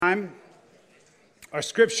time, our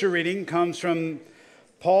scripture reading comes from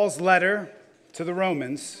Paul's letter to the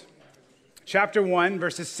Romans, chapter 1,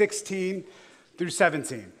 verses 16 through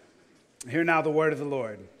 17. Hear now the word of the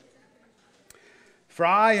Lord. For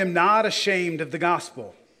I am not ashamed of the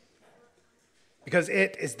gospel, because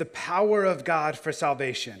it is the power of God for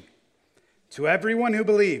salvation to everyone who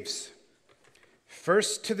believes,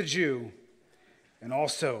 first to the Jew and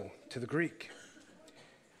also to the Greek.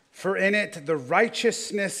 For in it the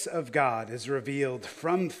righteousness of God is revealed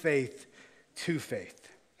from faith to faith,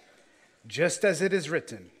 just as it is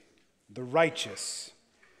written, the righteous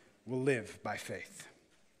will live by faith.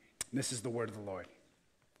 And this is the word of the Lord.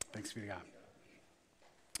 Thanks be to God.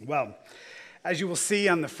 Well, as you will see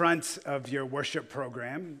on the front of your worship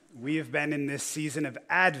program, we have been in this season of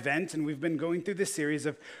Advent, and we've been going through this series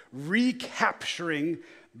of recapturing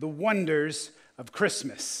the wonders of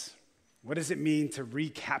Christmas. What does it mean to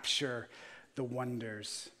recapture the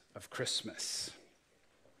wonders of Christmas?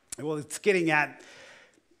 Well, it's getting at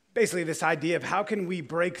basically this idea of how can we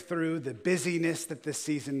break through the busyness that this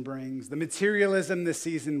season brings, the materialism this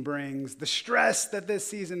season brings, the stress that this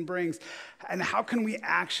season brings, and how can we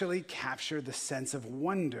actually capture the sense of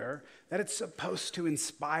wonder that it's supposed to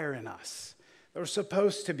inspire in us, that we're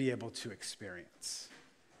supposed to be able to experience.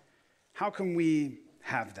 How can we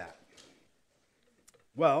have that?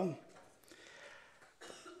 Well,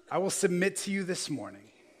 I will submit to you this morning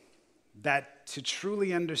that to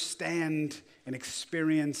truly understand and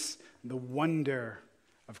experience the wonder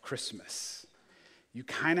of Christmas, you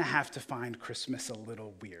kind of have to find Christmas a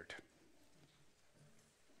little weird.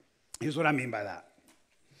 Here's what I mean by that.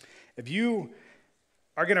 If you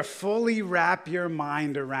are going to fully wrap your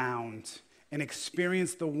mind around and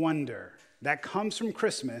experience the wonder that comes from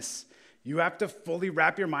Christmas, you have to fully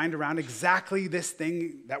wrap your mind around exactly this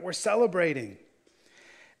thing that we're celebrating.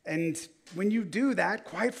 And when you do that,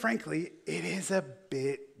 quite frankly, it is a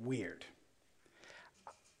bit weird.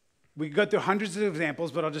 We could go through hundreds of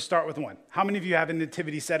examples, but I'll just start with one. How many of you have a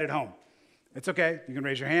nativity set at home? It's okay. You can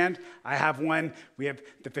raise your hand. I have one. We have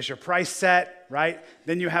the Fisher-Price set, right?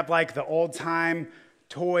 Then you have like the old-time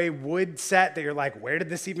toy wood set that you're like, where did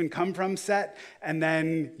this even come from set? And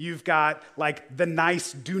then you've got like the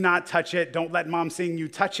nice do not touch it, don't let mom sing you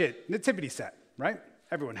touch it nativity set, right?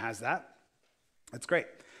 Everyone has that. That's great.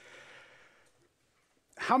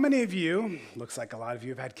 How many of you, looks like a lot of you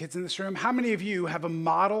have had kids in this room, how many of you have a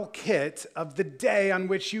model kit of the day on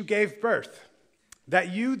which you gave birth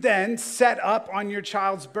that you then set up on your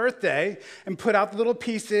child's birthday and put out the little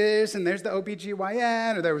pieces, and there's the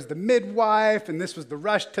OBGYN, or there was the midwife, and this was the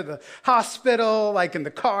rush to the hospital, like in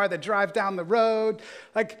the car that drives down the road?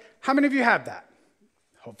 Like, how many of you have that?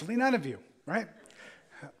 Hopefully none of you, right?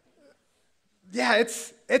 Yeah,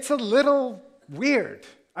 it's a little weird.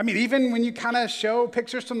 I mean, even when you kind of show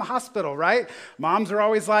pictures from the hospital, right? Moms are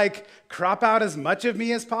always like, crop out as much of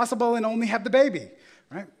me as possible and only have the baby,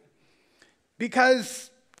 right? Because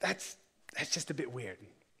that's just a bit weird.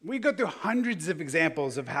 We go through hundreds of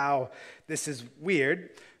examples of how this is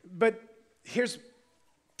weird, but here's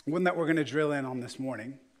one that we're going to drill in on this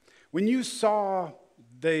morning. When you saw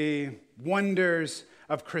the wonders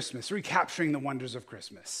of Christmas, recapturing the wonders of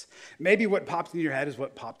Christmas, maybe what popped in your head is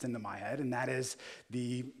what popped into my head, and that is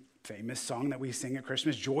the famous song that we sing at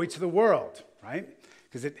Christmas, Joy to the World, right?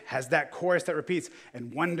 Because it has that chorus that repeats,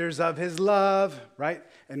 and wonders of his love, right?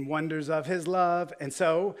 And wonders of his love. And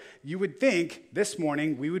so you would think this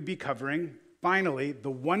morning we would be covering, finally,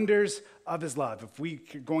 the wonders of his love. If we're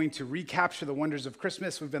going to recapture the wonders of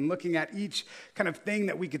Christmas, we've been looking at each kind of thing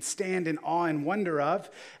that we could stand in awe and wonder of.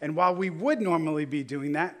 And while we would normally be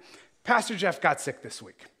doing that, Pastor Jeff got sick this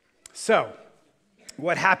week. So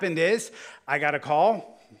what happened is I got a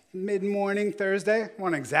call mid-morning Thursday. I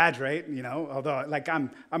want to exaggerate, although like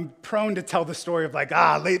I'm prone to tell the story of like,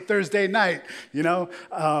 late Thursday night, No,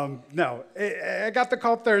 I got the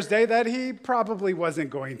call Thursday that he probably wasn't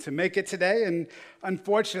going to make it today, and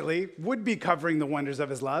unfortunately would be covering the wonders of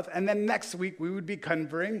his love. And then next week we would be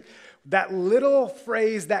covering that little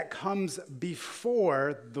phrase that comes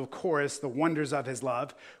before the chorus, the wonders of his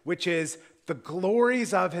love, which is the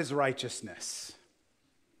glories of his righteousness.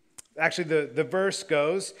 Actually, the verse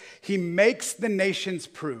goes, he makes the nations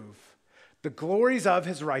prove the glories of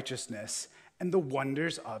his righteousness and the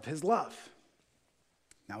wonders of his love.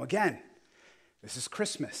 Now again, this is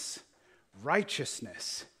Christmas.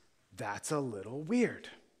 Righteousness, that's a little weird.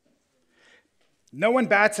 No one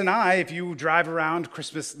bats an eye if you drive around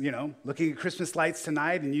Christmas, looking at Christmas lights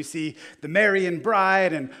tonight and you see the merry and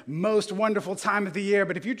bright and most wonderful time of the year.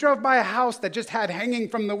 But if you drove by a house that just had hanging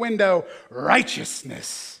from the window,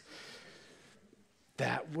 righteousness,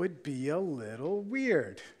 that would be a little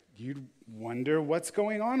weird. you'd wonder what's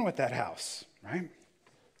going on with that house, right?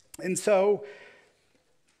 And so,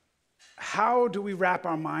 how do we wrap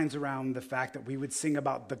our minds around the fact that we would sing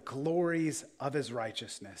about the glories of his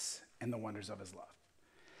righteousness and the wonders of his love?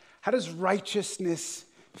 How does righteousness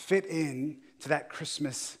fit in to that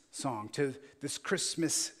Christmas song, to this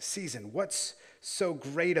Christmas season? What's so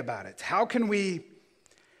great about it? How can we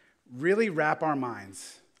really wrap our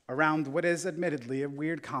minds around what is admittedly a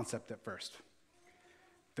weird concept at first?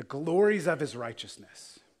 The glories of his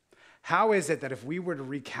righteousness. How is it that if we were to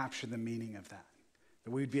recapture the meaning of that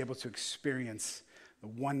we would be able to experience the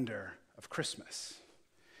wonder of Christmas?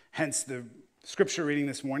 Hence, the scripture reading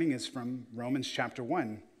this morning is from Romans chapter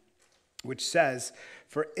 1, which says,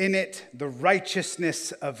 "For in it the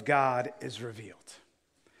righteousness of God is revealed."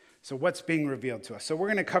 So what's being revealed to us? So we're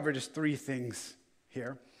going to cover just three things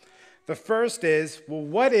here. The first is, well,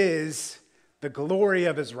 what is the glory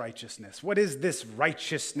of his righteousness? What is this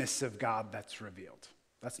righteousness of God that's revealed?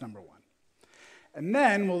 That's number one. And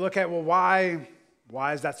then we'll look at, well,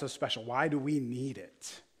 why is that so special? Why do we need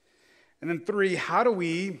it? And then three, how do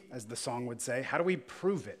we, as the song would say, how do we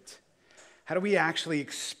prove it? How do we actually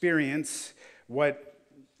experience what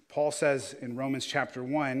Paul says in Romans chapter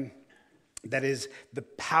 1, that is the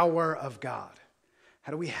power of God?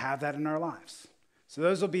 How do we have that in our lives? So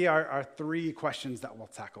those will be our three questions that we'll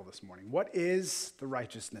tackle this morning. What is the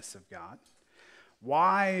righteousness of God?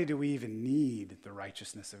 Why do we even need the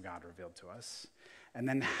righteousness of God revealed to us? And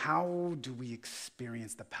then how do we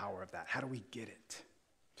experience the power of that? How do we get it?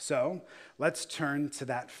 So let's turn to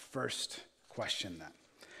that first question then.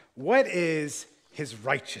 What is his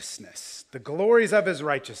righteousness? The glories of his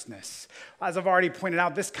righteousness. As I've already pointed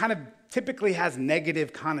out, this kind of typically has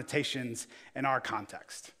negative connotations in our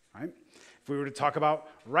context, right? If we were to talk about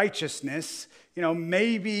righteousness,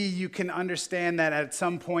 maybe you can understand that at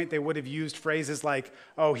some point they would have used phrases like,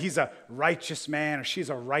 oh, he's a righteous man or she's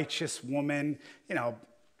a righteous woman,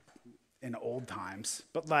 in old times.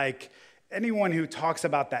 But anyone who talks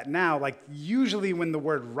about that now, usually when the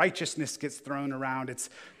word righteousness gets thrown around, it's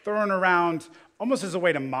thrown around almost as a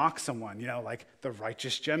way to mock someone, like the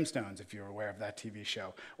Righteous Gemstones, if you're aware of that TV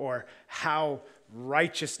show, or how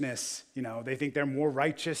righteousness, they think they're more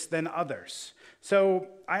righteous than others. So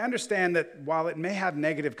I understand that while it may have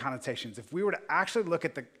negative connotations, if we were to actually look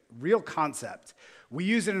at the real concept, we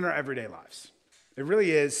use it in our everyday lives. It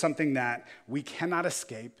really is something that we cannot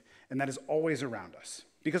escape and that is always around us.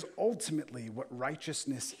 Because ultimately, what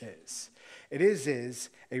righteousness is, it is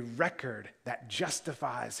a record that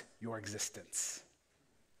justifies your existence.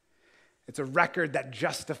 It's a record that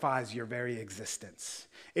justifies your very existence.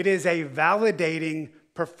 It is a validating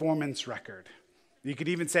performance record. You could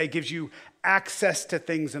even say it gives you access to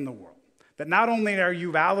things in the world. That not only are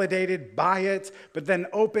you validated by it, but then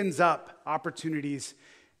opens up opportunities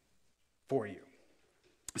for you.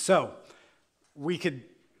 So, we could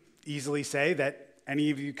easily say that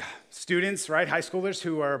any of you students, right, high schoolers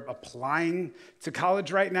who are applying to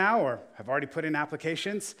college right now or have already put in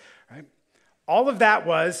applications, right, all of that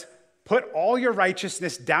was put all your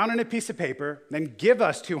righteousness down on a piece of paper, then give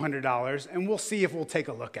us $200, and we'll see if we'll take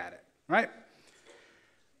a look at it, right?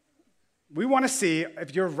 We want to see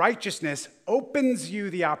if your righteousness opens you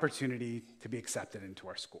the opportunity to be accepted into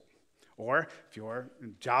our school. Or if you're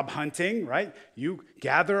job hunting, right, you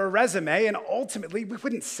gather a resume, and ultimately, we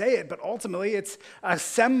wouldn't say it, but ultimately it's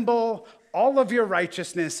assemble all of your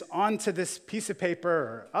righteousness onto this piece of paper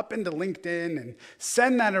or up into LinkedIn and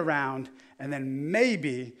send that around, and then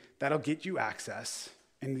maybe that'll get you access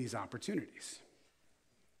in these opportunities.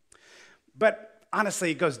 But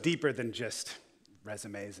honestly, it goes deeper than just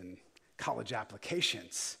resumes and college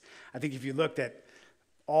applications. I think if you looked at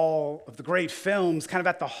all of the great films, kind of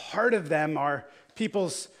at the heart of them are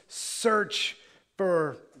people's search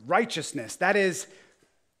for righteousness. That is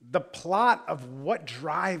the plot of what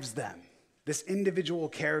drives them. This individual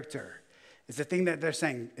character is the thing that they're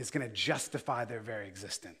saying is going to justify their very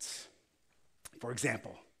existence. For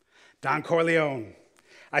example, Don Corleone.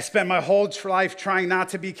 I spent my whole life trying not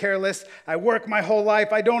to be careless. I work my whole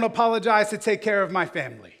life. I don't apologize to take care of my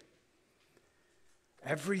family.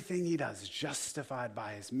 Everything he does is justified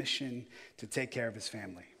by his mission to take care of his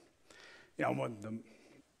family.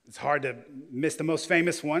 It's hard to miss the most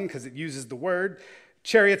famous one because it uses the word.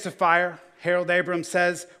 Chariots of Fire. Harold Abrams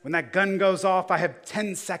says, when that gun goes off, I have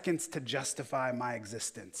 10 seconds to justify my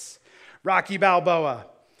existence. Rocky Balboa.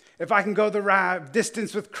 If I can go the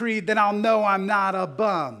distance with Creed, then I'll know I'm not a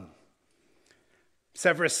bum.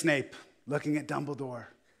 Severus Snape looking at Dumbledore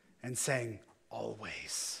and saying,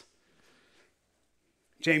 always.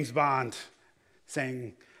 James Bond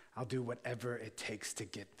saying, I'll do whatever it takes to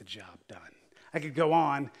get the job done. I could go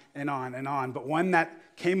on and on and on, but one that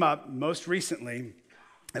came up most recently,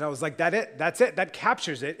 and I was like, that's it, that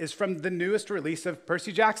captures it, is from the newest release of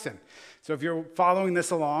Percy Jackson. So if you're following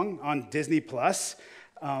this along on Disney Plus,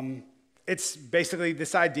 it's basically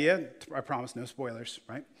this idea, I promise no spoilers,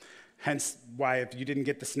 right? Hence why if you didn't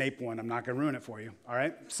get the Snape one, I'm not gonna ruin it for you, all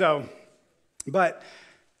right? So, but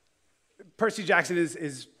Percy Jackson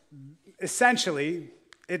is essentially,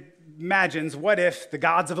 it imagines what if the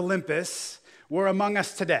gods of Olympus were among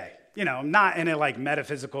us today? You know, not in a like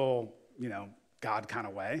metaphysical, God kind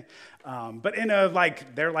of way, but in a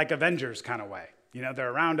like, they're like Avengers kind of way. You know,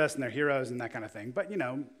 they're around us and they're heroes and that kind of thing, but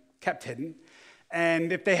kept hidden.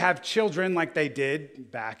 And if they have children like they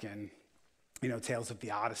did back in, Tales of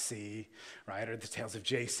the Odyssey, right, or the Tales of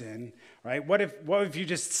Jason, right? What if you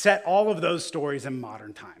just set all of those stories in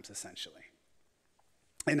modern times, essentially,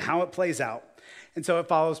 and how it plays out? And so it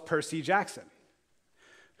follows Percy Jackson,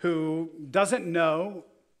 who doesn't know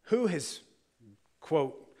who his,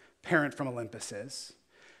 quote, parent from Olympus is,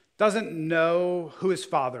 doesn't know who his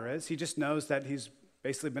father is. He just knows that he's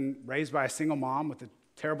basically been raised by a single mom with a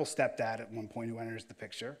terrible stepdad at one point who enters the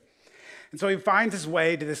picture. And so he finds his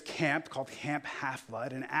way to this camp called Camp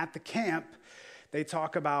Half-Blood, and at the camp, they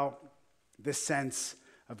talk about this sense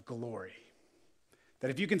of glory. That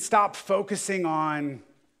if you can stop focusing on,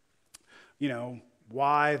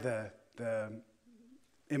 why the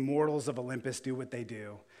immortals of Olympus do what they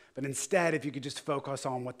do, but instead, if you could just focus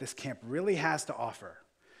on what this camp really has to offer,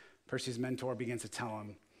 Percy's mentor begins to tell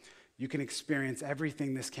him, you can experience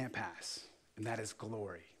everything this camp has, and that is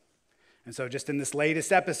glory. And so just in this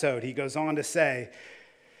latest episode, he goes on to say,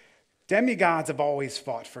 demigods have always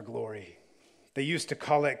fought for glory. They used to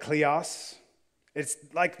call it kleos. It's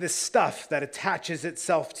like this stuff that attaches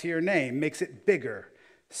itself to your name, makes it bigger,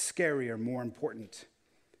 scarier, more important.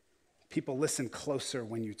 People listen closer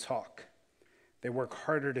when you talk. They work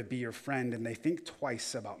harder to be your friend, and they think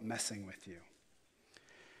twice about messing with you.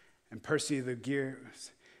 And Percy, the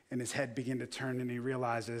gears in his head begin to turn, and he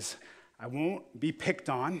realizes, I won't be picked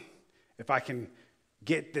on if I can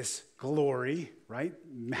get this glory, right?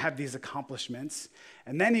 Have these accomplishments.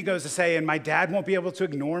 And then he goes to say, and my dad won't be able to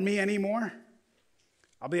ignore me anymore.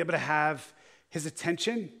 I'll be able to have his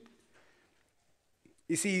attention.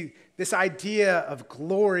 You see, this idea of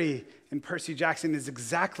glory in Percy Jackson is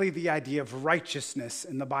exactly the idea of righteousness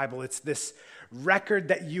in the Bible. It's this record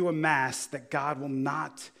that you amass that God will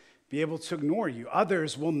not be able to ignore you.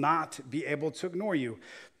 Others will not be able to ignore you.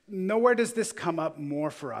 Nowhere does this come up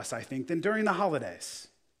more for us, I think, than during the holidays,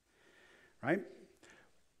 right?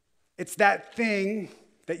 It's that thing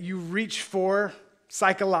that you reach for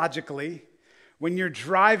psychologically when you're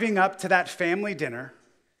driving up to that family dinner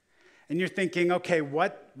and you're thinking, okay,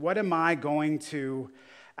 what am I going to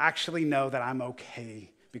actually know that I'm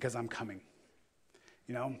okay because I'm coming?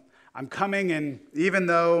 I'm coming, and even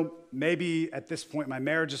though maybe at this point my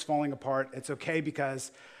marriage is falling apart, it's okay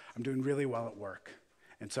because I'm doing really well at work.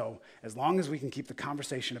 And so as long as we can keep the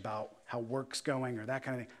conversation about how work's going or that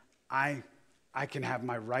kind of thing, I can have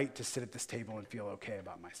my right to sit at this table and feel okay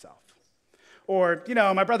about myself. Or,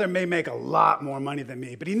 my brother may make a lot more money than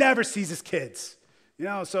me, but he never sees his kids.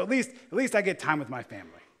 So at least I get time with my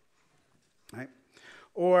family, right?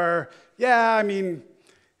 Or,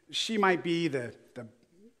 she might be the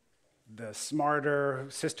smarter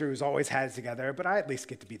sister who's always had it together, but I at least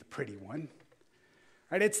get to be the pretty one,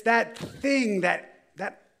 right? It's that thing that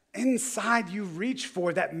inside you reach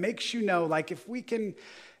for that makes you know, like, as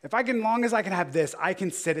long as I can have this, I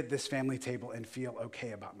can sit at this family table and feel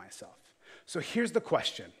okay about myself. So here's the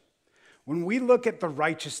question. When we look at the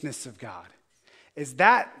righteousness of God, is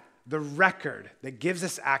that the record that gives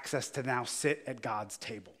us access to now sit at God's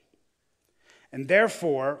table? And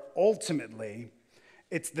therefore, ultimately,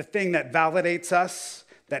 it's the thing that validates us,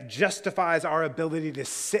 that justifies our ability to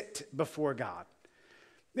sit before God.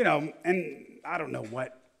 And I don't know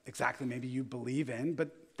what exactly maybe you believe in, but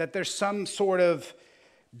that there's some sort of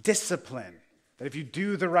discipline, that if you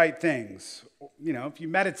do the right things, if you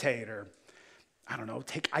meditate or,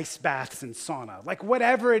 take ice baths and sauna, like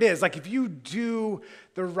whatever it is, like if you do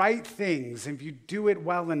the right things, and if you do it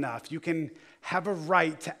well enough, you can have a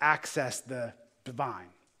right to access the divine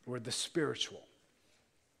or the spiritual.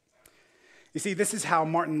 You see, this is how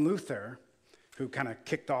Martin Luther, who kind of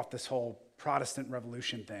kicked off this whole Protestant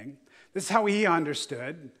Revolution thing, this is how he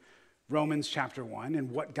understood Romans chapter 1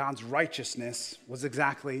 and what God's righteousness was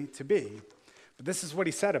exactly to be. But this is what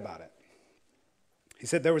he said about it. He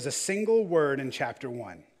said there was a single word in chapter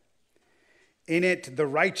 1. In it, the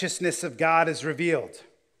righteousness of God is revealed,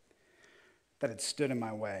 that it stood in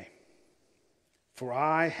my way. For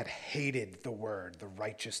I had hated the word, the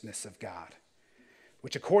righteousness of God.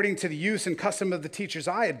 which according to the use and custom of the teachers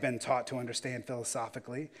I had been taught to understand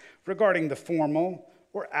philosophically, regarding the formal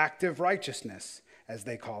or active righteousness, as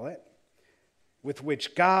they call it, with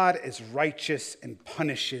which God is righteous and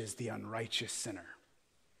punishes the unrighteous sinner.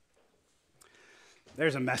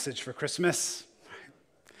 There's a message for Christmas.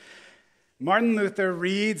 Martin Luther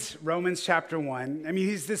reads Romans chapter 1. I mean,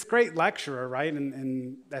 he's this great lecturer, right,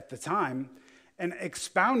 at the time. And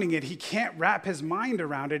expounding it, he can't wrap his mind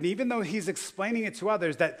around it. And even though he's explaining it to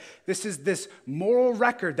others, that this is this moral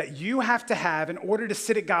record that you have to have in order to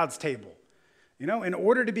sit at God's table, in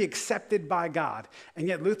order to be accepted by God. And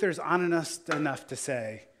yet Luther's honest enough to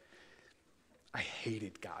say, I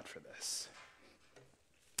hated God for this.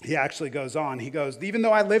 He actually goes on. He goes, even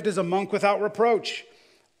though I lived as a monk without reproach,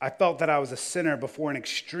 I felt that I was a sinner before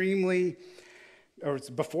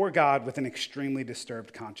God with an extremely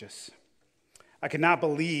disturbed conscience. I could not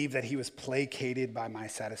believe that he was placated by my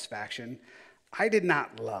satisfaction. I did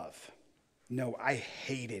not love. No, I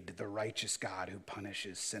hated the righteous God who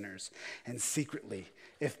punishes sinners. And secretly,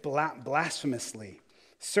 if blasphemously,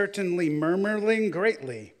 certainly murmuring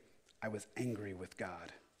greatly, I was angry with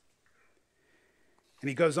God. And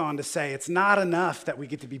he goes on to say, it's not enough that we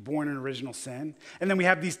get to be born in original sin. And then we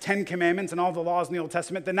have these 10 commandments and all the laws in the Old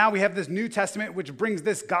Testament. Then now we have this New Testament, which brings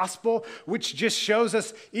this gospel, which just shows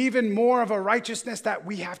us even more of a righteousness that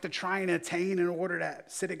we have to try and attain in order to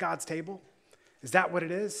sit at God's table. Is that what it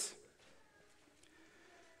is?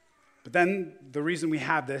 But then the reason we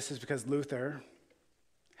have this is because Luther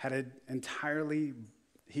had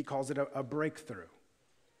he calls it a breakthrough,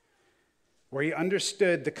 where he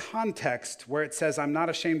understood the context where it says, I'm not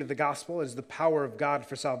ashamed of the gospel, it is the power of God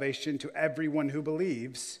for salvation to everyone who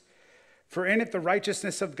believes. For in it the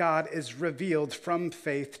righteousness of God is revealed from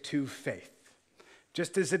faith to faith.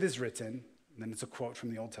 Just as it is written, and then it's a quote from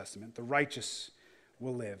the Old Testament, the righteous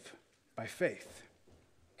will live by faith.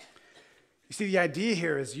 You see, the idea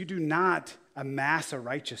here is you do not amass a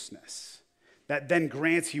righteousness that then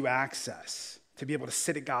grants you access to be able to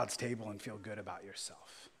sit at God's table and feel good about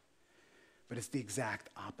yourself. But it's the exact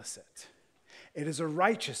opposite. It is a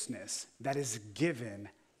righteousness that is given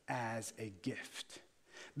as a gift.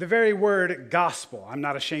 The very word gospel, I'm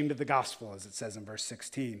not ashamed of the gospel, as it says in verse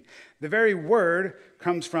 16. The very word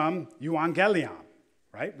comes from euangelion,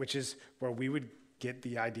 right? Which is where we would get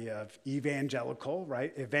the idea of evangelical,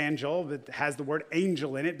 right? Evangel, that has the word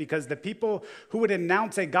angel in it, because the people who would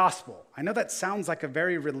announce a gospel, I know that sounds like a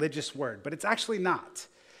very religious word, but it's actually not.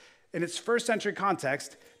 In its first century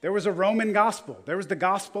context, there was a Roman gospel. There was the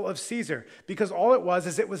gospel of Caesar, because all it was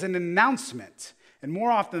an announcement. And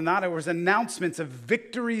more often than not, it was announcements of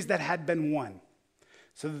victories that had been won.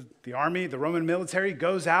 So the army, the Roman military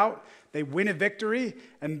goes out, they win a victory,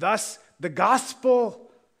 and thus the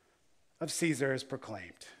gospel of Caesar is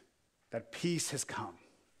proclaimed, that peace has come.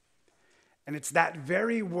 And it's that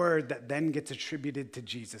very word that then gets attributed to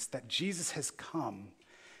Jesus, that Jesus has come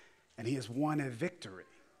and he has won a victory,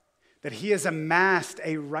 that he has amassed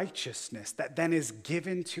a righteousness that then is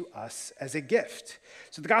given to us as a gift.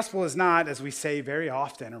 So the gospel is not, as we say very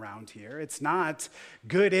often around here, it's not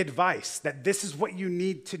good advice, that this is what you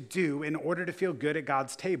need to do in order to feel good at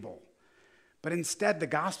God's table. But instead, the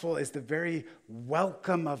gospel is the very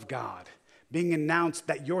welcome of God being announced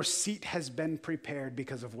that your seat has been prepared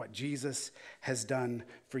because of what Jesus has done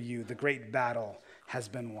for you. The great battle has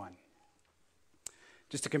been won.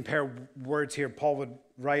 Just to compare words here, Paul would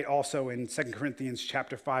write also in 2 Corinthians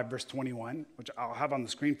chapter 5, verse 21, which I'll have on the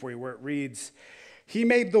screen for you, where it reads, "He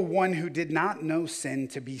made the one who did not know sin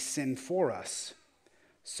to be sin for us,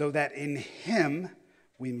 so that in him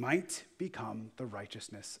we might become the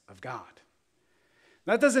righteousness of God."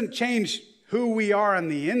 That doesn't change who we are on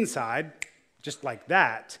the inside, just like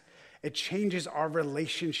that. It changes our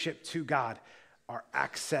relationship to God, our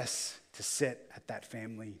access to sit at that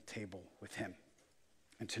family table with him,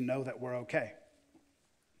 and to know that we're okay.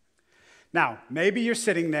 Now, maybe you're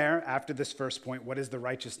sitting there after this first point, what is the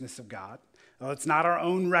righteousness of God? Well, it's not our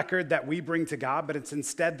own record that we bring to God, but it's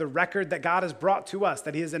instead the record that God has brought to us,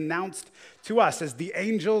 that he has announced to us. As the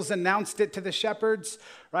angels announced it to the shepherds,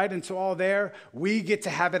 right, and to all there, we get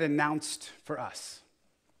to have it announced for us.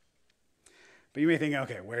 But you may think,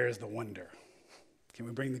 okay, where's the wonder? Can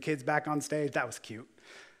we bring the kids back on stage? That was cute.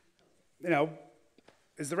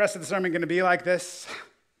 Is the rest of the sermon going to be like this?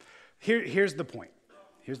 Here's the point.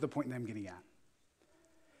 Here's the point that I'm getting at.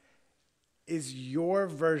 Is your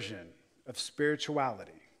version of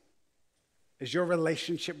spirituality, is your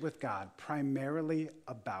relationship with God primarily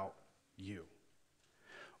about you?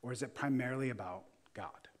 Or is it primarily about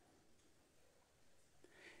God?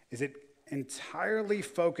 Is it entirely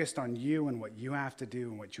focused on you and what you have to do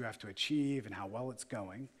and what you have to achieve and how well it's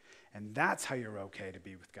going, and that's how you're okay to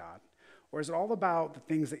be with God? Or is it all about the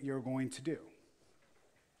things that you're going to do?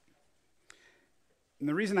 And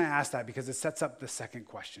the reason I ask that, because it sets up the second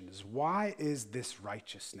question, is why is this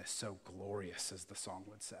righteousness so glorious, as the song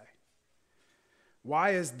would say?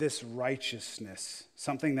 Why is this righteousness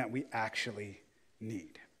something that we actually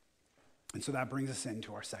need? And so that brings us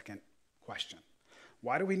into our second question.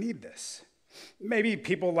 Why do we need this? Maybe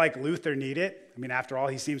people like Luther need it. I mean, after all,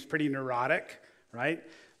 he seems pretty neurotic, right?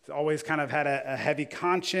 He's always kind of had a heavy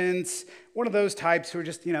conscience. One of those types who are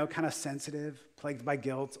just, kind of sensitive, plagued by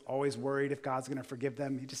guilt, always worried if God's going to forgive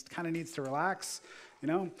them. He just kind of needs to relax,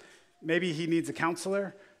 Maybe he needs a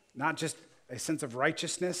counselor, not just a sense of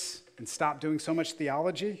righteousness and stop doing so much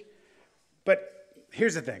theology. But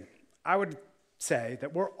here's the thing. I would say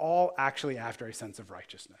that we're all actually after a sense of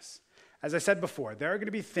righteousness. As I said before, there are going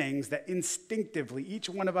to be things that instinctively each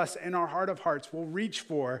one of us in our heart of hearts will reach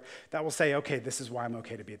for that will say, okay, this is why I'm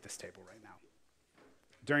okay to be at this table right now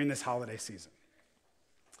during this holiday season.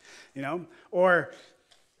 Or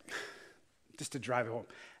just to drive it home,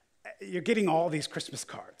 you're getting all these Christmas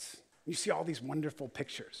cards. You see all these wonderful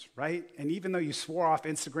pictures, right? And even though you swore off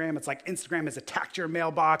Instagram, it's like Instagram has attacked your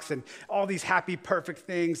mailbox and all these happy, perfect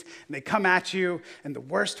things, and they come at you. And the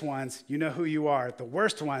worst ones, you know who you are. The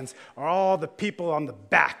worst ones are all the people on the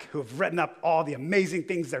back who have written up all the amazing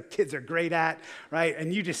things their kids are great at, right?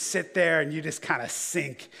 And you just sit there and you just kind of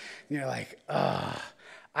sink. And you're like,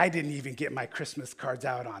 I didn't even get my Christmas cards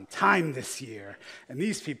out on time this year. And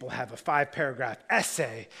these people have a 5-paragraph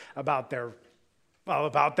essay about their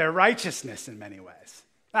righteousness in many ways.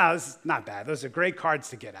 Now, this is not bad. Those are great cards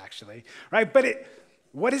to get, actually, right? But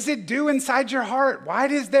what does it do inside your heart? Why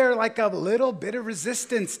is there like a little bit of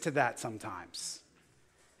resistance to that sometimes?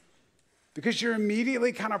 Because you're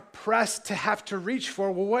immediately kind of pressed to have to reach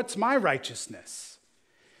for, well, what's my righteousness?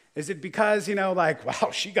 Is it because,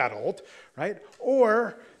 wow, she got old, right?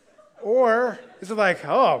 Or is it like,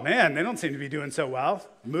 oh, man, they don't seem to be doing so well.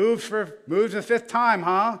 Moved the 5th time,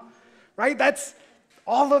 huh? Right?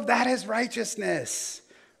 All of that is righteousness,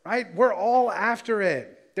 right? We're all after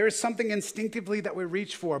it. There is something instinctively that we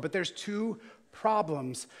reach for, but there's two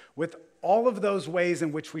problems with all of those ways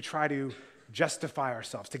in which we try to justify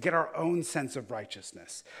ourselves, to get our own sense of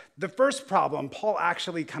righteousness. The first problem, Paul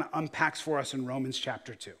actually kind of unpacks for us in Romans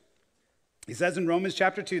chapter 2. He says in Romans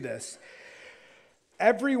chapter 2 this,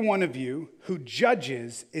 every one of you who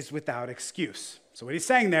judges is without excuse. So what he's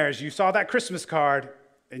saying there is you saw that Christmas card,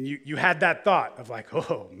 and you had that thought of like,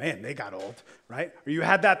 oh, man, they got old, right? Or you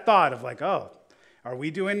had that thought of like, oh, are we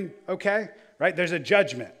doing okay, right? There's a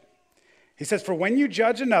judgment. He says, for when you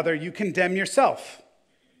judge another, you condemn yourself.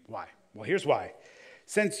 Why? Well, here's why.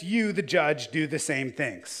 Since you, the judge, do the same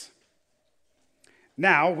things.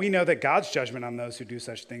 Now, we know that God's judgment on those who do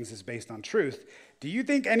such things is based on truth. Do you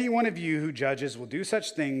think any one of you who judges will do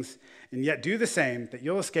such things and yet do the same, that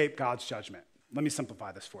you'll escape God's judgment? Let me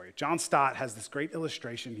simplify this for you. John Stott has this great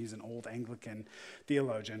illustration. He's an old Anglican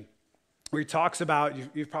theologian where he talks about,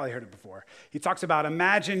 you've probably heard it before. He talks about,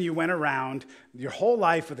 imagine you went around your whole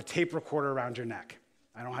life with a tape recorder around your neck.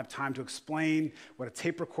 I don't have time to explain what a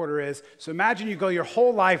tape recorder is. So imagine you go your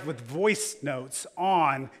whole life with voice notes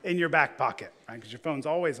on in your back pocket, right? Because your phone's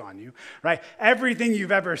always on you, right? Everything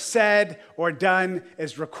you've ever said or done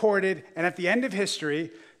is recorded. And at the end of history,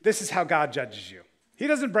 this is how God judges you. He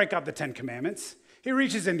doesn't break out the 10 Commandments. He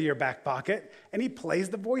reaches into your back pocket and he plays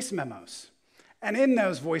the voice memos. And in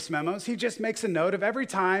those voice memos, he just makes a note of every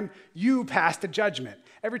time you passed a judgment.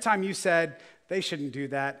 Every time you said, they shouldn't do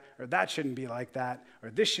that, or that shouldn't be like that, or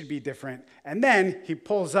this should be different. And then he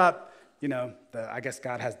pulls up, I guess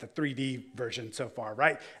God has the 3D version so far,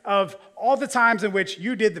 right? Of all the times in which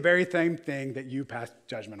you did the very same thing that you passed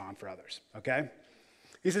judgment on for others, okay?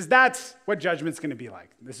 He says that's what judgment's going to be like.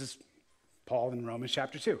 This is Paul in Romans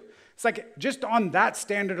chapter 2. It's like just on that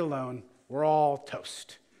standard alone, we're all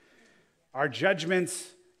toast. Our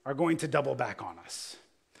judgments are going to double back on us.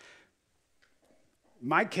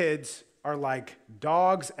 My kids are like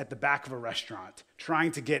dogs at the back of a restaurant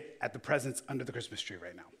trying to get at the presents under the Christmas tree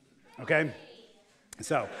right now, okay?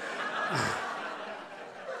 So,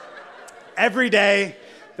 every day,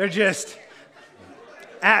 they're just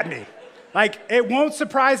at me. Like, it won't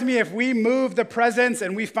surprise me if we move the presents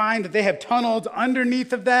and we find that they have tunneled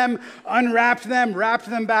underneath of them, unwrapped them, wrapped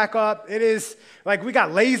them back up. It is like we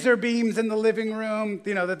got laser beams in the living room,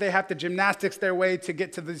 that they have to gymnastics their way to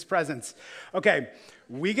get to these presents. Okay,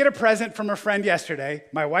 we get a present from a friend yesterday.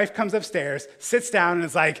 My wife comes upstairs, sits down, and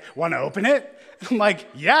is like, want to open it? I'm like,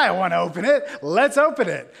 yeah, I want to open it. Let's open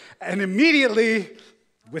it. And immediately,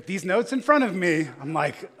 with these notes in front of me, I'm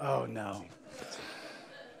like, oh no.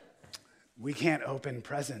 We can't open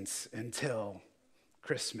presents until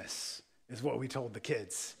Christmas, is what we told the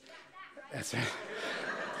kids. That's right.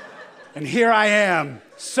 And here I am,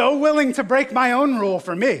 so willing to break my own rule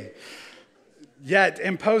for me, yet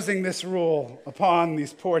imposing this rule upon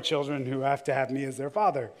these poor children who have to have me as their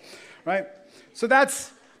father, right? So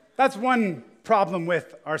that's one problem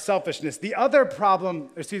with our selfishness. The other problem,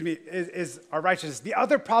 is our righteousness. The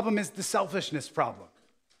other problem is the selfishness problem.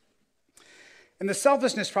 And the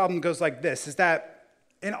selfishness problem goes like this, is that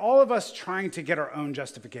in all of us trying to get our own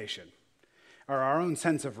justification or our own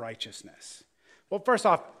sense of righteousness, well, first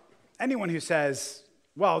off, anyone who says,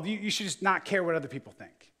 well, you should just not care what other people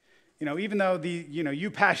think. Even though you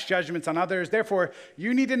pass judgments on others, therefore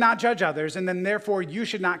you need to not judge others, and then therefore you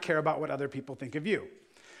should not care about what other people think of you.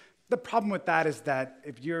 The problem with that is that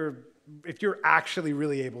if you're actually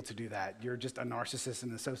really able to do that, you're just a narcissist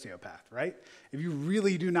and a sociopath, right? If you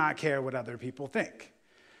really do not care what other people think.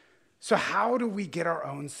 So how do we get our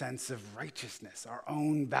own sense of righteousness, our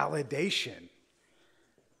own validation?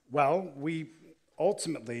 Well, we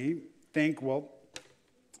ultimately think, well,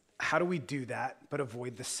 how do we do that but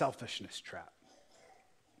avoid the selfishness trap?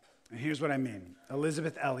 And here's what I mean.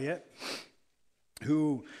 Elisabeth Elliot,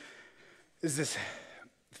 who is this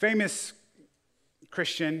famous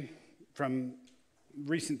Christian from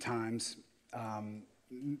recent times,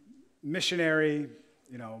 missionary,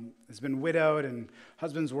 has been widowed and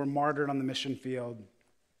husbands were martyred on the mission field.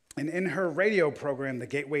 And in her radio program, The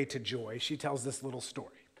Gateway to Joy, she tells this little story.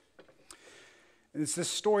 And it's this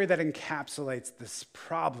story that encapsulates this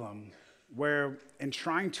problem where in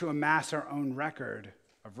trying to amass our own record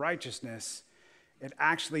of righteousness, it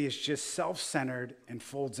actually is just self-centered and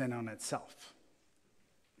folds in on itself.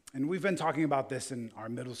 And we've been talking about this in our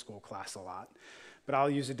middle school class a lot, but I'll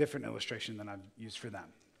use a different illustration than I've used for them.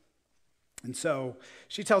 And so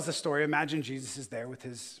she tells the story. Imagine Jesus is there with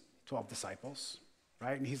his 12 disciples,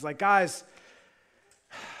 right? And he's like, guys,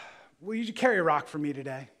 will you carry a rock for me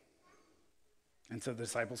today? And so the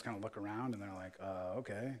disciples kind of look around and they're like,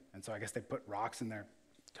 okay. And so I guess they put rocks in their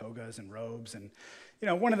togas and robes. And,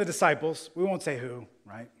 one of the disciples, we won't say who,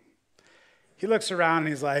 right? He looks around and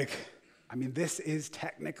he's like, this is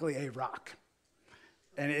technically a rock.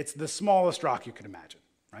 And it's the smallest rock you could imagine,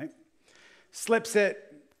 right? Slips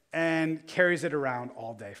it and carries it around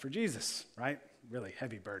all day for Jesus, right? Really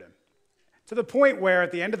heavy burden. To the point where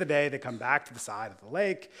at the end of the day, they come back to the side of the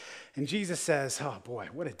lake and Jesus says, oh boy,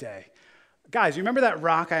 what a day. Guys, you remember that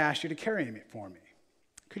rock I asked you to carry for me?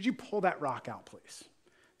 Could you pull that rock out, please?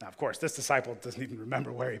 Now, of course, this disciple doesn't even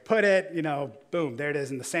remember where he put it. Boom, there it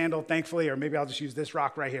is in the sandal, thankfully, or maybe I'll just use this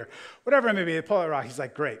rock right here. Whatever it may be, they pull that rock. He's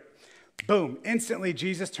like, great. Boom, instantly,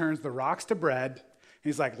 Jesus turns the rocks to bread. And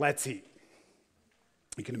he's like, let's eat.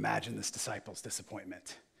 You can imagine this disciple's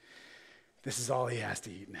disappointment. This is all he has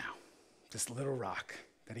to eat now. This little rock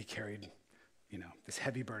that he carried, this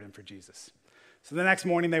heavy burden for Jesus. So the next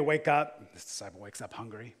morning they wake up, this disciple wakes up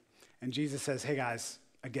hungry, and Jesus says, hey guys,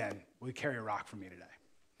 again, will you carry a rock for me today?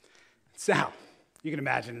 So you can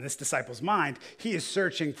imagine in this disciple's mind, he is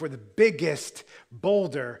searching for the biggest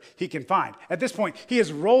boulder he can find. At this point, he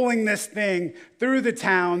is rolling this thing through the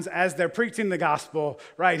towns as they're preaching the gospel,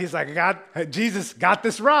 right? He's like, Jesus got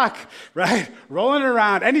this rock, right? Rolling it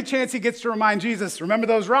around. Any chance he gets to remind Jesus, remember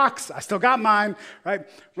those rocks? I still got mine, right?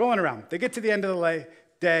 Rolling around. They get to the end of the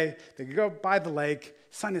day. They go by the lake.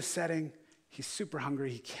 Sun is setting. He's super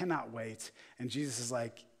hungry. He cannot wait. And Jesus is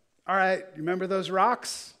like, all right, remember those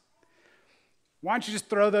rocks? Why don't you just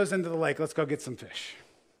throw those into the lake? Let's go get some fish.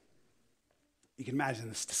 You can imagine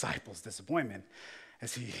this disciple's disappointment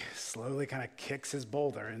as he slowly kind of kicks his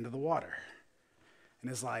boulder into the water and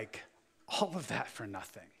is like, all of that for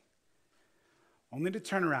nothing. Only to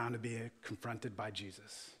turn around and be confronted by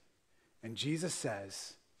Jesus. And Jesus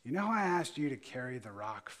says, you know how I asked you to carry the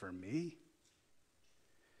rock for me?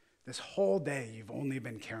 This whole day, you've only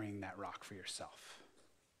been carrying that rock for yourself.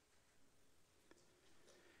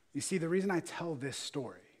 You see, the reason I tell this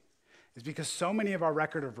story is because so many of our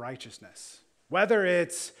record of righteousness, whether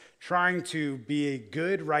it's trying to be a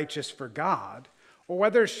good righteous for God, or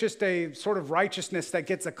whether it's just a sort of righteousness that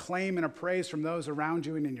gets acclaim and a praise from those around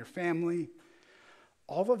you and in your family,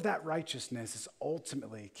 all of that righteousness is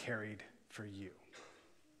ultimately carried for you.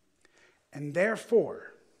 And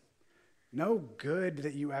therefore, no good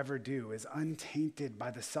that you ever do is untainted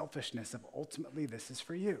by the selfishness of ultimately this is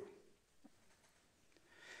for you.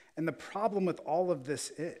 And the problem with all of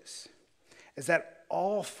this is that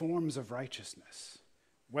all forms of righteousness,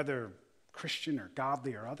 whether Christian or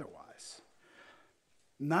godly or otherwise,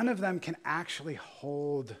 none of them can actually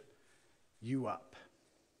hold you up.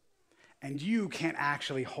 and you can't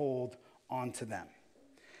actually hold on to them.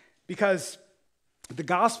 Because the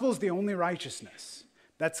gospel is the only righteousness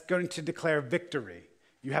that's going to declare victory.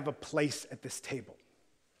 You have a place at this table.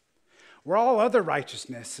 Where all other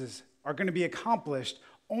righteousnesses are going to be accomplished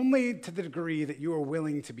only to the degree that you are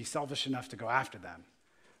willing to be selfish enough to go after them.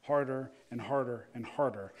 Harder and harder and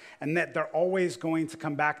harder. And that they're always going to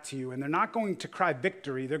come back to you, and they're not going to cry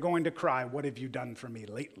victory. They're going to cry, "What have you done for me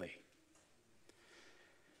lately?"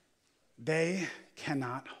 They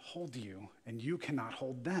cannot hold you, and you cannot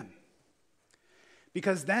hold them.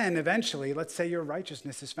 Because then, eventually, let's say your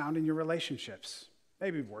righteousness is found in your relationships.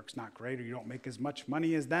 Maybe work's not great, or you don't make as much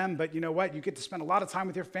money as them, but you know what? You get to spend a lot of time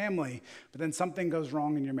with your family, but then something goes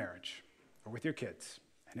wrong in your marriage or with your kids,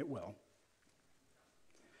 and it will.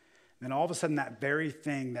 Then all of a sudden, that very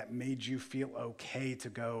thing that made you feel okay to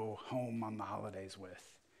go home on the holidays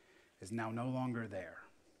with is now no longer there.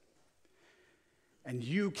 And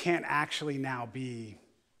you can't actually now be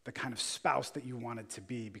the kind of spouse that you wanted to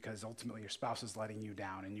be, because ultimately your spouse is letting you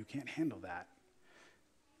down, and you can't handle that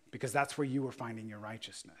because that's where you were finding your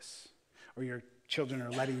righteousness. Or your children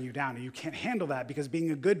are letting you down, and you can't handle that because being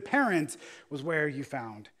a good parent was where you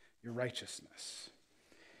found your righteousness.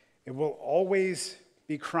 It will always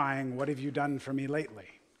be crying, "What have you done for me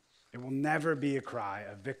lately?" It will never be a cry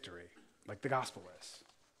of victory like the gospel is.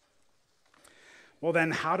 Well,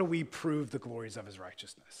 then, how do we prove the glories of his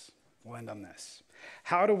righteousness? We'll end on this.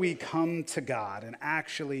 How do we come to God and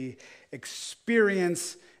actually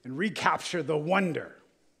experience and recapture the wonder?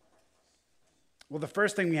 Well, the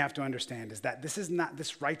first thing we have to understand is that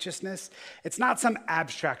this righteousness, it's not some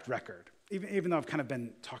abstract record, even though I've kind of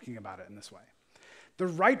been talking about it in this way. The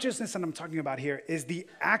righteousness that I'm talking about here is the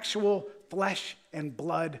actual flesh and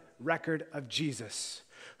blood record of Jesus,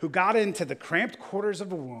 who got into the cramped quarters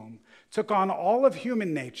of a womb, took on all of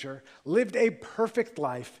human nature, lived a perfect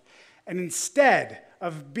life, and instead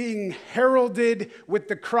of being heralded with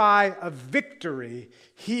the cry of victory,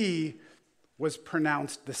 he was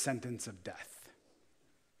pronounced the sentence of death,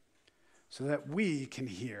 so that we can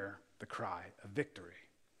hear the cry of victory.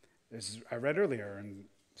 As I read earlier in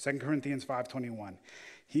 2 Corinthians 5:21,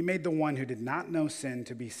 he made the one who did not know sin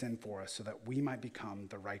to be sin for us, so that we might become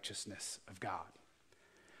the righteousness of God.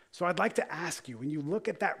 So I'd like to ask you, when you look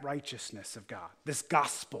at that righteousness of God, this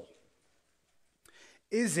gospel,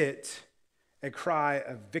 is it a cry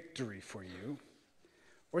of victory for you,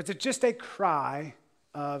 or is it just a cry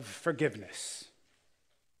of forgiveness?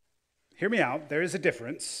 Hear me out, there is a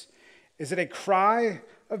difference. Is it a cry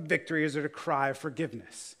of victory, or is it a cry of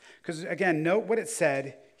forgiveness? Because again, note what it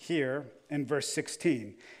said here in verse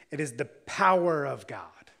 16. It is the power of God.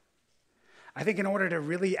 I think in order to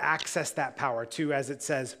really access that power, too, as it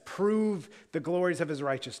says, prove the glories of his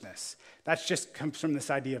righteousness. That just comes from this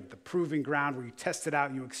idea of the proving ground where you test it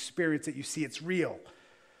out, you experience it, you see it's real.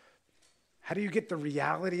 How do you get the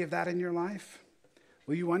reality of that in your life?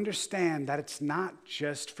 Well, you understand that it's not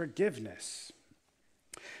just forgiveness.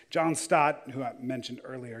 John Stott, who I mentioned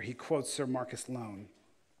earlier, he quotes Sir Marcus Loane,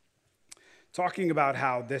 talking about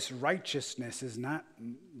how this righteousness is not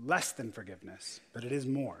less than forgiveness, but it is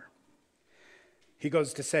more. He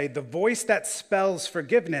goes to say, the voice that spells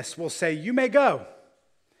forgiveness will say, "You may go.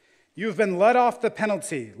 You have been let off the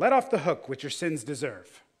penalty, let off the hook which your sins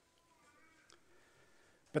deserve."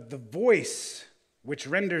 But the voice which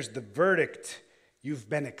renders the verdict, "You've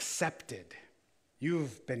been accepted,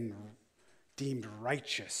 you've been deemed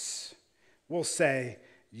righteous," will say,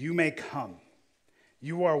 "You may come.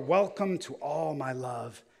 You are welcome to all my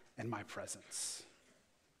love and my presence."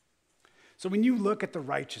 So when you look at the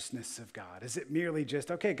righteousness of God, is it merely just,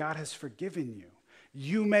 okay, God has forgiven you.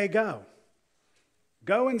 You may go.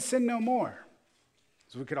 Go and sin no more,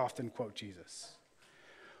 as we could often quote Jesus.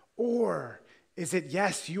 Or is it,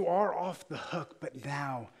 yes, you are off the hook, but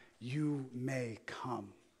now you may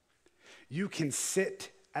come. You can sit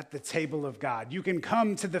at the table of God. You can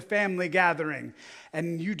come to the family gathering,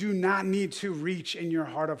 and you do not need to reach in your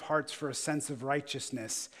heart of hearts for a sense of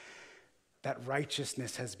righteousness. That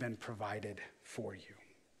righteousness has been provided for you.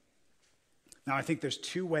 Now, I think there's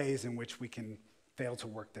two ways in which we can fail to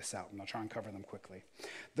work this out, and I'll try and cover them quickly.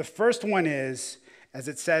 The first one is, as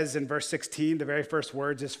it says in verse 16, the very first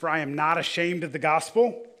words is, "For I am not ashamed of the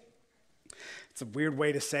gospel." It's a weird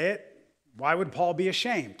way to say it. Why would Paul be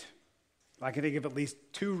ashamed? I can think of at least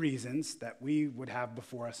two reasons that we would have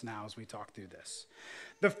before us now as we talk through this.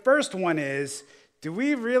 The first one is, do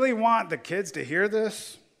we really want the kids to hear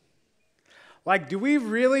this? Like, do we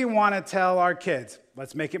really want to tell our kids,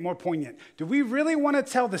 let's make it more poignant, do we really want to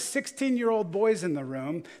tell the 16-year-old boys in the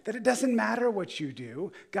room that it doesn't matter what you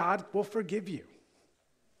do, God will forgive you?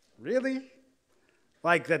 Really?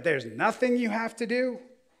 Like that there's nothing you have to do?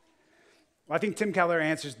 Well, I think Tim Keller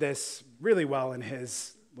answers this really well in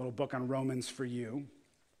his little book on Romans for You,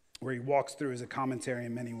 where he walks through as a commentary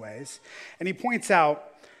in many ways. And he points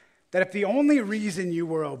out that if the only reason you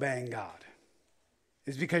were obeying God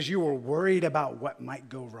is because you were worried about what might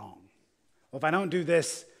go wrong, well, if I don't do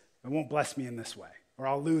this, it won't bless me in this way, or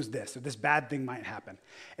I'll lose this, or this bad thing might happen.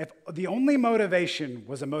 If the only motivation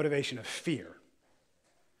was a motivation of fear,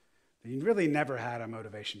 then you really never had a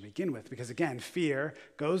motivation to begin with, because again, fear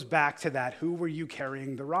goes back to that, who were you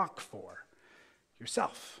carrying the rock for?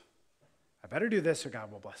 Yourself. I better do this or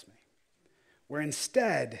God will bless me. Where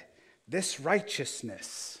instead, this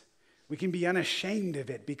righteousness, we can be unashamed of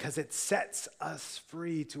it because it sets us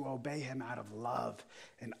free to obey him out of love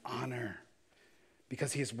and honor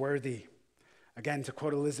because he is worthy. Again, to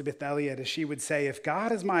quote Elizabeth Elliot, as she would say, if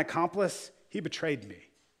God is my accomplice, he betrayed me,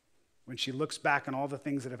 when she looks back on all the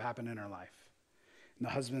things that have happened in her life and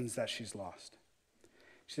the husbands that she's lost.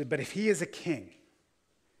 She said, but if he is a king,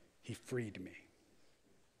 he freed me.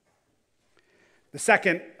 The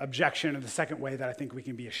second objection, or the second way that I think we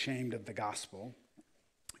can be ashamed of the gospel,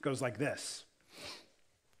 goes like this.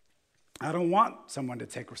 I don't want someone to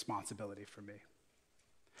take responsibility for me.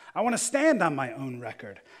 I want to stand on my own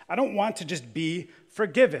record. I don't want to just be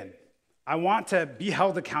forgiven. I want to be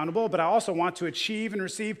held accountable, but I also want to achieve and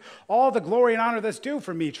receive all the glory and honor that's due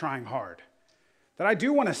for me trying hard. That I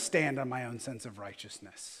do want to stand on my own sense of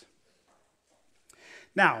righteousness.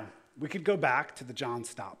 Now, we could go back to the John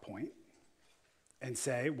Stott point and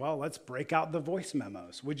say, well, let's break out the voice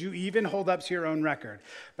memos. Would you even hold up to your own record?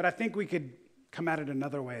 But I think we could come at it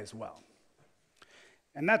another way as well.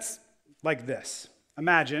 And that's like this.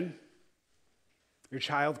 Imagine your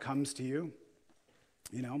child comes to you,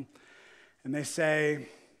 and they say,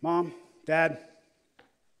 Mom, Dad,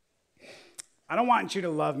 I don't want you to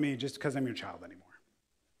love me just because I'm your child anymore.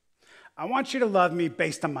 I want you to love me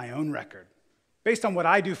based on my own record, based on what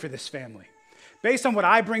I do for this family, based on what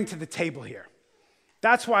I bring to the table here.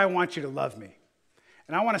 That's why I want you to love me.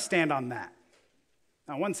 And I want to stand on that.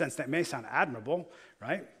 Now, in one sense, that may sound admirable,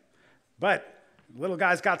 right? But little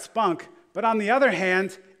guy's got spunk. But on the other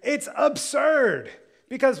hand, it's absurd.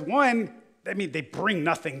 Because one, they bring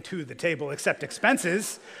nothing to the table except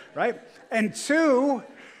expenses, right? And two,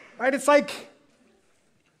 right, it's like,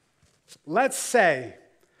 let's say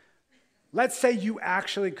you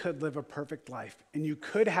actually could live a perfect life and you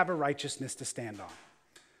could have a righteousness to stand on.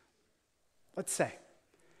 Let's say.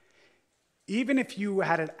 Even if you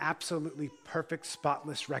had an absolutely perfect,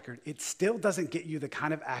 spotless record, it still doesn't get you the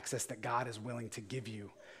kind of access that God is willing to give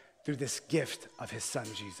you through this gift of his son,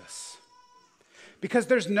 Jesus. Because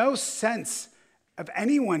there's no sense of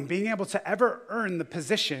anyone being able to ever earn the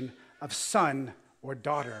position of son or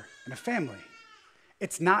daughter in a family.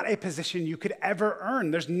 It's not a position you could ever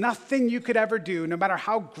earn. There's nothing you could ever do, no matter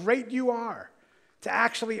how great you are, to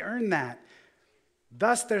actually earn that.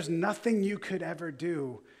 Thus, there's nothing you could ever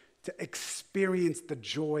do to experience the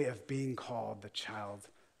joy of being called the child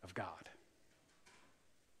of God.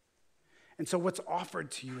 And so what's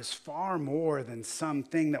offered to you is far more than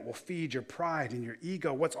something that will feed your pride and your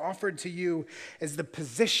ego. What's offered to you is the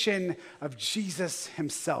position of Jesus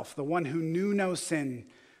himself, the one who knew no sin,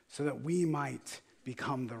 so that we might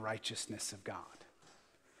become the righteousness of God.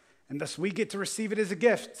 And thus we get to receive it as a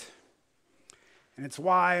gift. And it's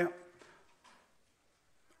why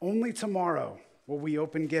only tomorrow will we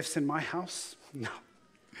open gifts in my house? No.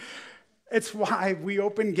 It's why we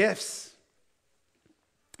open gifts.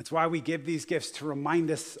 It's why we give these gifts, to remind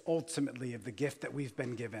us ultimately of the gift that we've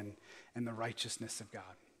been given and the righteousness of God.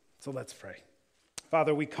 So let's pray.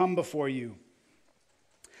 Father, we come before you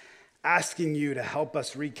asking you to help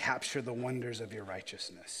us recapture the wonders of your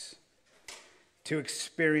righteousness, to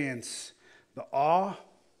experience the awe,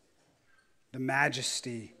 the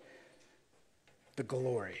majesty, the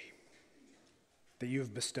glory that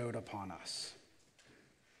you've bestowed upon us.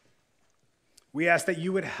 We ask that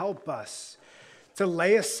you would help us to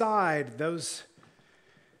lay aside those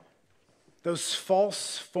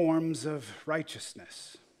false forms of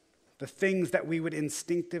righteousness, the things that we would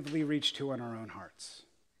instinctively reach to in our own hearts,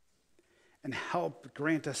 and help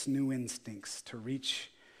grant us new instincts to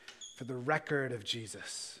reach for the record of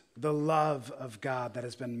Jesus, the love of God that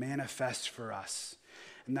has been manifest for us,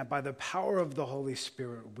 and that by the power of the Holy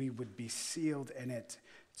Spirit, we would be sealed in it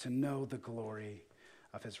to know the glory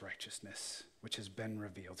of his righteousness, which has been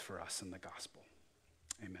revealed for us in the gospel.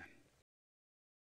 Amen.